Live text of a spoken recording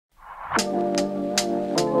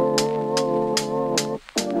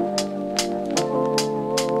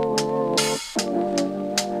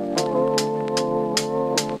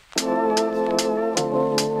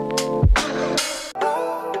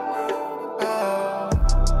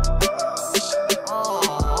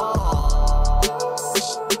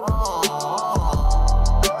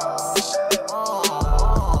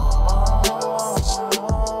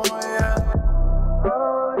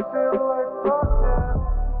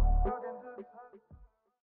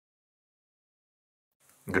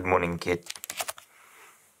Good morning, kid.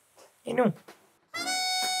 You know.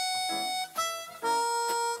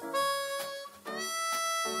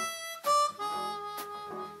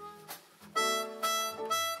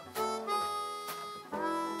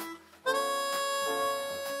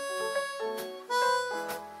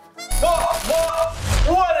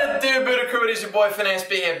 What it do, Buddha crew? It is your boy Finance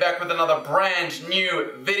B here, back with another brand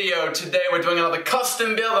new video. Today we're doing another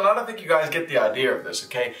custom build, and I don't think you guys get the idea of this,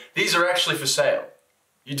 okay? These are actually for sale.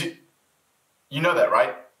 You know that,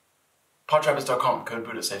 right? Podtrappers.com, code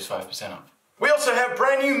Buddha saves 5% off. We also have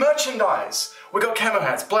brand new merchandise. We got camo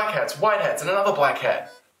hats, black hats, white hats, and another black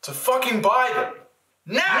hat. So fucking buy them.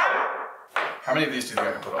 Now! How many of these do you think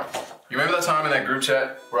I can put on? You remember that time in that group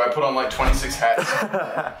chat where I put on like 26 hats?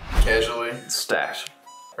 Casually? Stacked.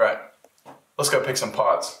 Right. Let's go pick some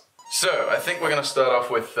parts. So, I think we're gonna start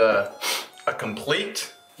off with a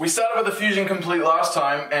complete. We started with the Fuzion Complete last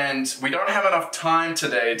time, and we don't have enough time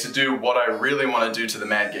today to do what I really want to do to the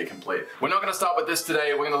Mad Gear Complete. We're not going to start with this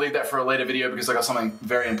today, we're going to leave that for a later video because I got something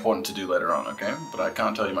very important to do later on, okay? But I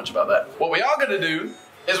can't tell you much about that. What we are going to do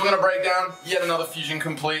is we're going to break down yet another Fuzion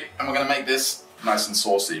Complete, and we're going to make this nice and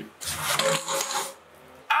saucy.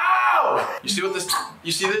 Ow! You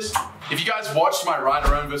see this? If you guys watched my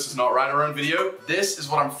Ride-A-Roam versus not Ride-A-Roam video, this is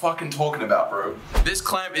what I'm fucking talking about, bro. This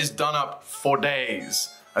clamp is done up for days.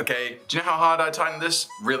 Okay, do you know how hard I tightened this?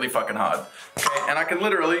 Really fucking hard. Okay, and I can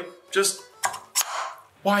literally just...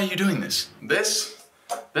 Why are you doing this? This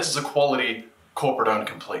is a quality corporate-owned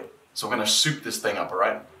complete. So we're gonna soup this thing up,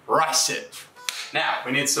 alright? Rice it. Now,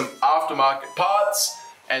 we need some aftermarket parts.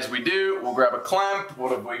 As we do, we'll grab a clamp.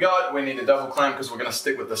 What have we got? We need a double clamp because we're gonna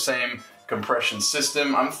stick with the same compression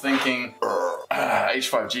system. I'm thinking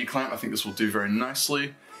H5G clamp. I think this will do very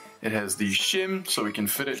nicely. It has the shim, so we can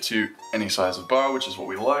fit it to any size of bar, which is what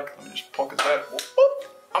we like. Let me just pocket that. Whoop,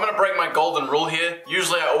 whoop. I'm gonna break my golden rule here.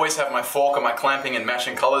 Usually I always have my fork or my clamping in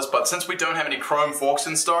matching colors, but since we don't have any chrome forks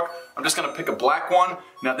in stock, I'm just gonna pick a black one.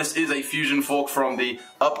 Now this is a Fuzion fork from the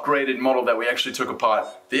upgraded model that we actually took apart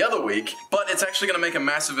the other week, but it's actually gonna make a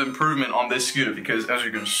massive improvement on this scooter because as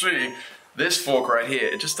you can see, this fork right here,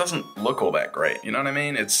 it just doesn't look all that great. You know what I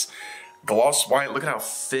mean? It's gloss white. Look at how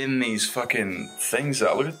thin these fucking things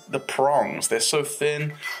are. Look at the prongs. They're so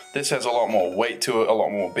thin. This has a lot more weight to it, a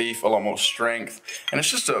lot more beef, a lot more strength, and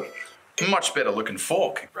it's just a much better looking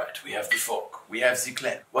fork. Right, we have the fork. We have the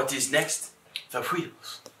clamp. What is next? The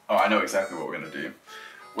wheels. Oh, I know exactly what we're gonna do.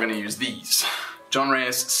 We're gonna use these. John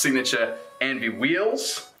Reyes signature Envy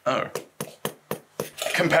wheels. Oh.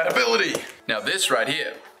 Compatibility. Now this right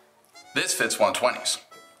here, this fits 120s.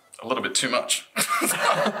 A little bit too much.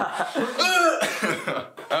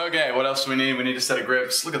 Okay, what else do we need? We need a set of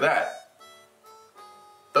grips. Look at that.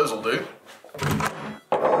 Those will do.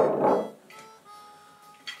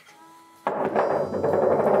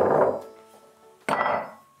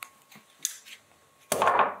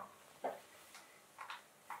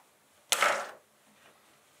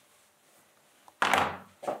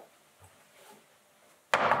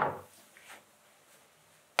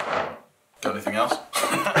 Got anything else?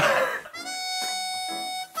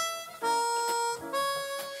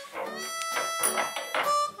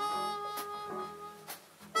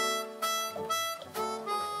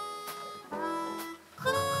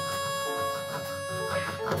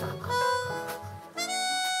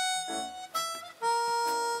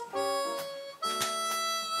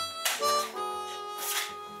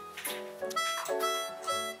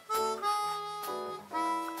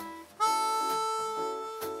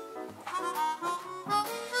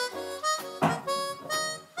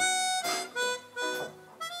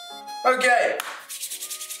 Okay,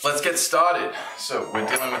 let's get started. So we're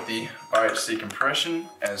dealing with the RHC compression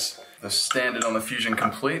as the standard on the Fuzion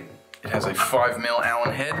Complete. It has a 5mm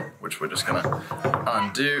Allen head, which we're just gonna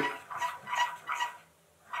undo.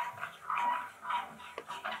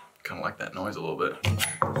 Kind of like that noise a little bit.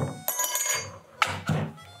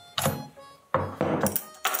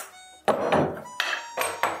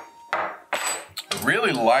 I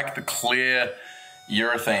really like the clear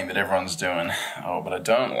urethane that everyone's doing. Oh, but I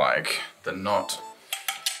don't like the not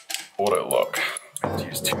auto lock. I have to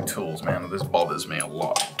use 2 tools, man. This bothers me a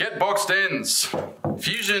lot. Get boxed ends.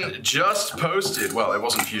 Fuzion just posted, well, it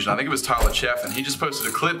wasn't Fuzion, I think it was Tyler Chaffin. He just posted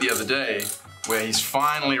a clip the other day where he's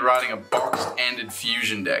finally riding a boxed-ended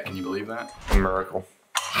Fuzion deck. Can you believe that? A miracle.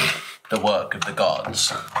 The work of the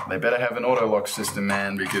gods. They better have an auto-lock system,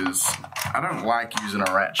 man, because I don't like using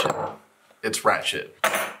a ratchet. It's ratchet.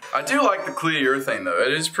 I do like the clear urethane though,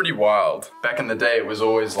 it is pretty wild. Back in the day it was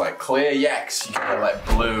always like clear yaks. You could get like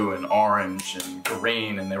blue and orange and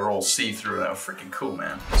green and they were all see-through and they were freaking cool,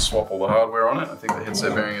 man. Swap all the hardware on it. I think the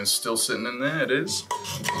headset bearing is still sitting in there, it is.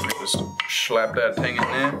 So we just slap that thing in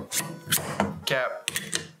there. Cap.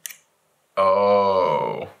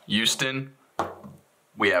 Oh, Houston,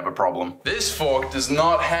 we have a problem. This fork does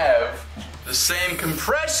not have the same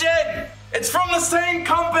compression. It's from the same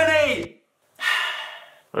company.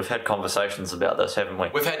 We've had conversations about this, haven't we?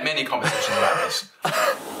 We've had many conversations about this.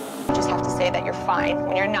 You just have to say that you're fine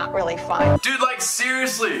when you're not really fine. Dude, like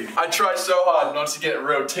seriously, I try so hard not to get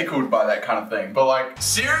real tickled by that kind of thing, but like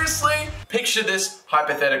seriously, picture this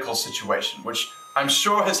hypothetical situation, which I'm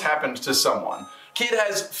sure has happened to someone. Kid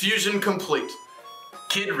has Fuzion Complete.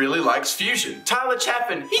 Kid really likes Fuzion. Tyler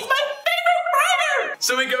Chaffin, he's my favorite brother!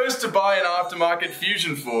 So he goes to buy an aftermarket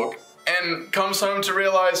Fuzion fork and comes home to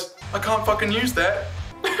realize, I can't fucking use that.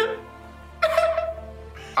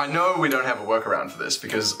 I know we don't have a workaround for this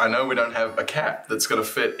because I know we don't have a cap that's gonna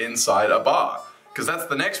fit inside a bar. Because that's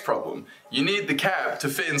the next problem. You need the cap to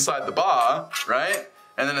fit inside the bar, right?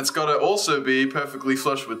 And then it's gotta also be perfectly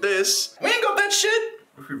flush with this. We ain't got that shit.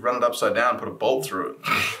 What if we run it upside down and put a bolt through it?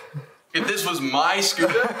 If this was my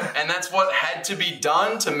scooter and that's what had to be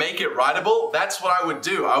done to make it rideable, that's what I would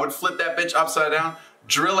do. I would flip that bitch upside down,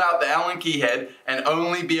 drill out the Allen key head, and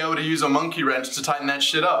only be able to use a monkey wrench to tighten that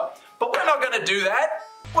shit up. But we're not gonna do that.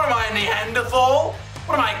 What am I, a Neanderthal?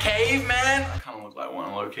 What am I, caveman? I kinda look like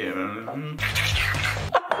one low-key.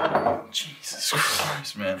 Jesus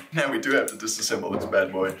Christ, man. Now we do have to disassemble this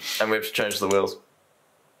bad boy. And we have to change the wheels.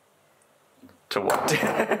 To what?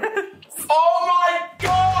 Oh my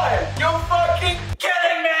God! You're fucking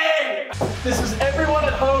kidding me! This is everyone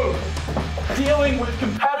at home dealing with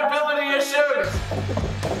compatibility issues.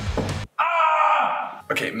 Ah!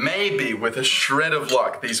 Okay, maybe with a shred of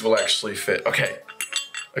luck, these will actually fit. Okay,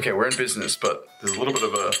 we're in business, but there's a little bit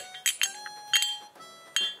of a...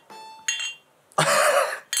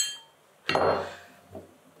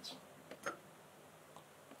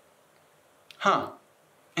 Huh,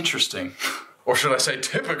 interesting. Or should I say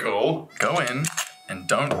typical? Go in and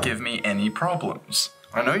don't give me any problems.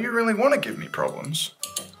 I know you really want to give me problems,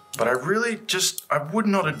 but I would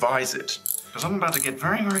not advise it. Because I'm about to get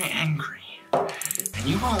very, very angry. And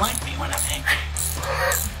you won't like me when I'm angry.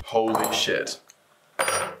 Holy shit.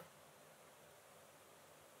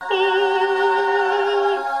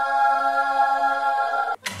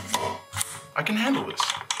 I can handle this.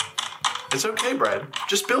 It's okay, Brad.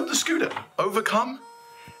 Just build the scooter. Overcome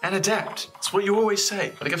and adapt. That's what you always say. I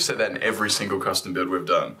think I've said that in every single custom build we've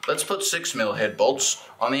done. Let's put 6mm head bolts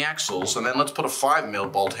on the axles, and then let's put a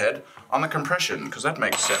 5mm bolt head on the compression, because that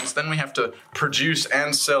makes sense. Then we have to produce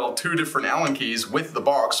and sell 2 different Allen keys with the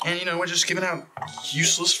box. And you know, we're just giving out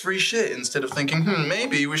useless free shit instead of thinking,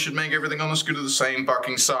 maybe we should make everything on the scooter the same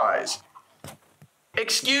fucking size.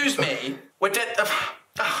 Excuse me, what did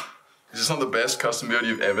Is this not the best custom build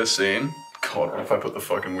you've ever seen? God, what if I put the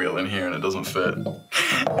fucking wheel in here and it doesn't fit?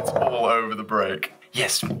 It's all over the brake.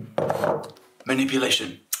 Yes.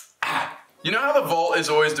 Manipulation. You know how the Vault is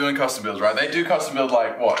always doing custom builds, right? They do custom build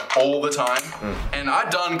like, what, all the time? And I've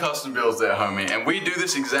done custom builds there, homie, and we do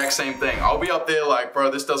this exact same thing. I'll be up there like, bro,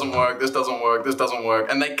 this doesn't work, this doesn't work, this doesn't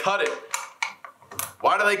work, and they cut it.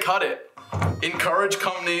 Why do they cut it? Encourage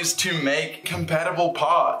companies to make compatible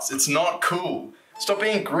parts. It's not cool. Stop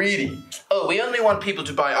being greedy. Oh, we only want people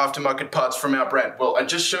to buy aftermarket parts from our brand. Well, I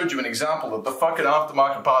just showed you an example that the fucking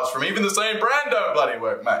aftermarket parts from even the same brand don't bloody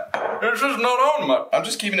work, mate. It's just not on, mate. I'm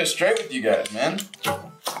just keeping it straight with you guys, man.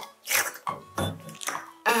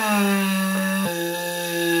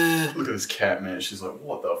 Look at this cat, man. She's like,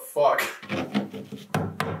 what the fuck?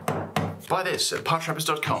 Buy this at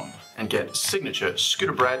partrappers.com and get signature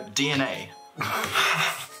Scooter Brad DNA.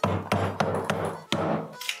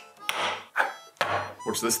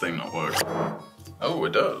 Watch this thing not work. Oh,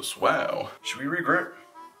 it does. Wow. Should we regrip?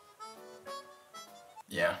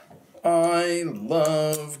 Yeah. I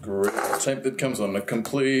love grip tape that comes on a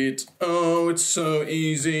complete. Oh, it's so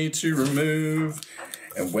easy to remove.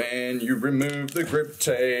 And when you remove the grip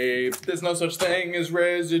tape, there's no such thing as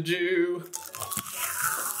residue.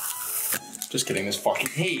 Just kidding, there's fucking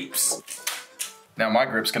heaps. Now my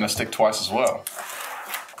grip's gonna stick twice as well.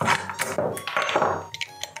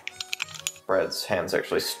 Brad's hand's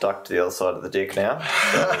actually stuck to the other side of the deck now.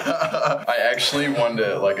 I actually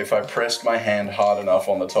wonder, like, if I pressed my hand hard enough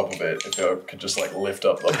on the top of it, if I could just, like, lift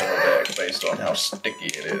up the whole deck based on how sticky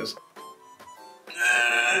it is.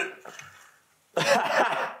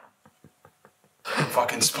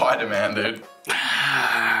 Fucking Spider-Man, dude.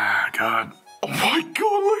 God. Oh my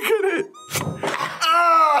god, look at it!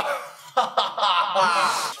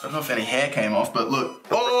 I don't know if any hair came off, but look.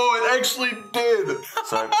 Oh, it actually did!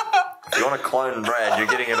 So, if you want to clone Brad, you're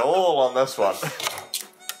getting it all on this one.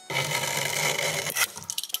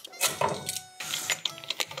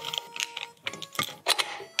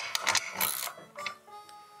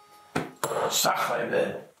 Suck like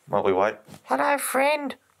that. While we wait. Hello,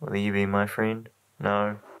 friend. Will you be my friend?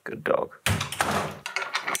 No? Good dog.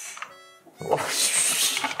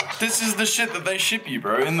 This is the shit that they ship you,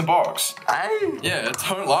 bro, in the box. Hey? Yeah,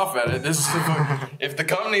 don't laugh at it. This is if the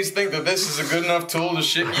companies think that this is a good enough tool to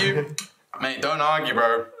ship you, mate, don't argue,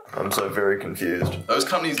 bro. I'm so very confused. Those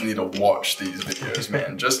companies need to watch these videos,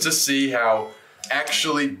 man, just to see how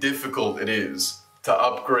actually difficult it is to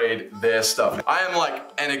upgrade their stuff. I am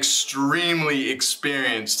like an extremely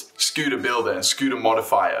experienced scooter builder, scooter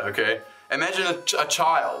modifier, okay? Imagine a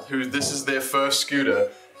child who this is their first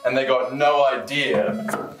scooter and they got no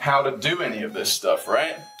idea how to do any of this stuff,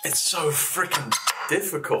 right? It's so freaking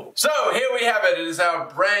difficult. So here we have it. It is our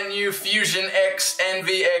brand new Fuzion X,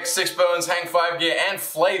 NVX, 6 bones, hang 5 gear, and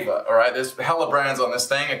flavor. All right, there's hella brands on this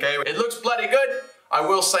thing, okay? It looks bloody good. I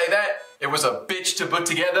will say that. It was a bitch to put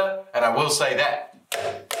together, and I will say that.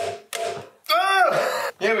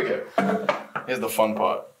 Here we go. Here's the fun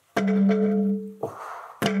part.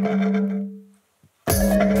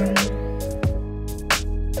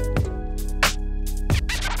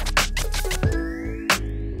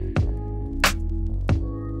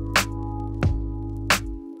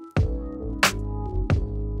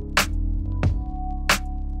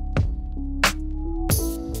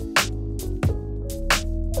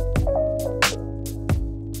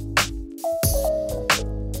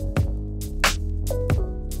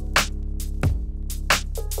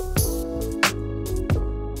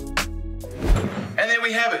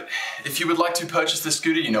 We have it. If you would like to purchase this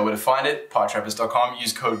scooter, you know where to find it, partrappers.com.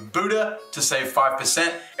 Use code BUDDHA to save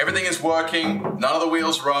 5%. Everything is working, none of the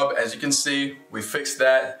wheels rub. As you can see, we fixed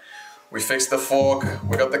that. We fixed the fork,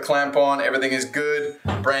 we got the clamp on, everything is good.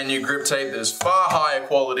 Brand new grip tape that is far higher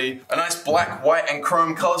quality. A nice black, white, and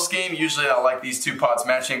chrome color scheme. Usually I like these two parts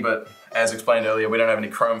matching, but as explained earlier, we don't have any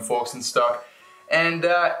chrome forks in stock. And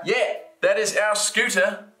yeah, that is our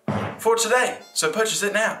scooter for today. So purchase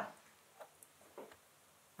it now.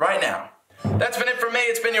 Right now. That's been it from me.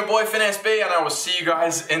 It's been your boy Finn SB, and I will see you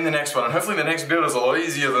guys in the next one. And hopefully the next build is a lot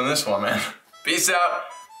easier than this one, man. Peace out.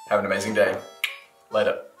 Have an amazing day.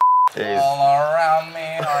 Later. Jeez. All around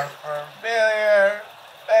me are familiar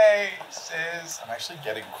faces. I'm actually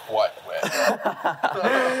getting quite wet.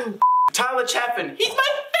 Tyler Chapman. He's my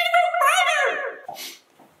favorite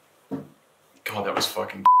brother. God, that was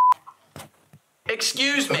fucking.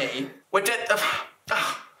 Excuse me. What did the?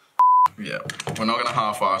 Yeah, we're not gonna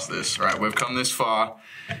half-ass this, right? We've come this far.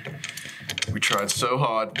 We tried so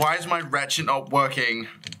hard. Why is my ratchet not working?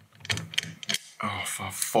 Oh,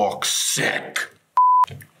 for fuck's sake.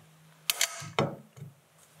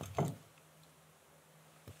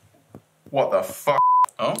 What the fuck?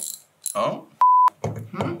 Oh? Oh?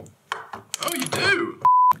 Hmm? Oh, you do?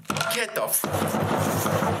 Get the fuck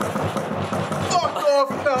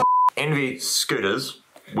off now! Envy scooters,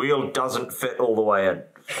 wheel doesn't fit all the way in.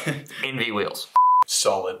 Envy wheels.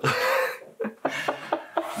 Solid.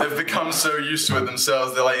 They've become so used to it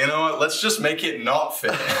themselves, they're like, you know what, let's just make it not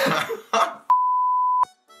fit.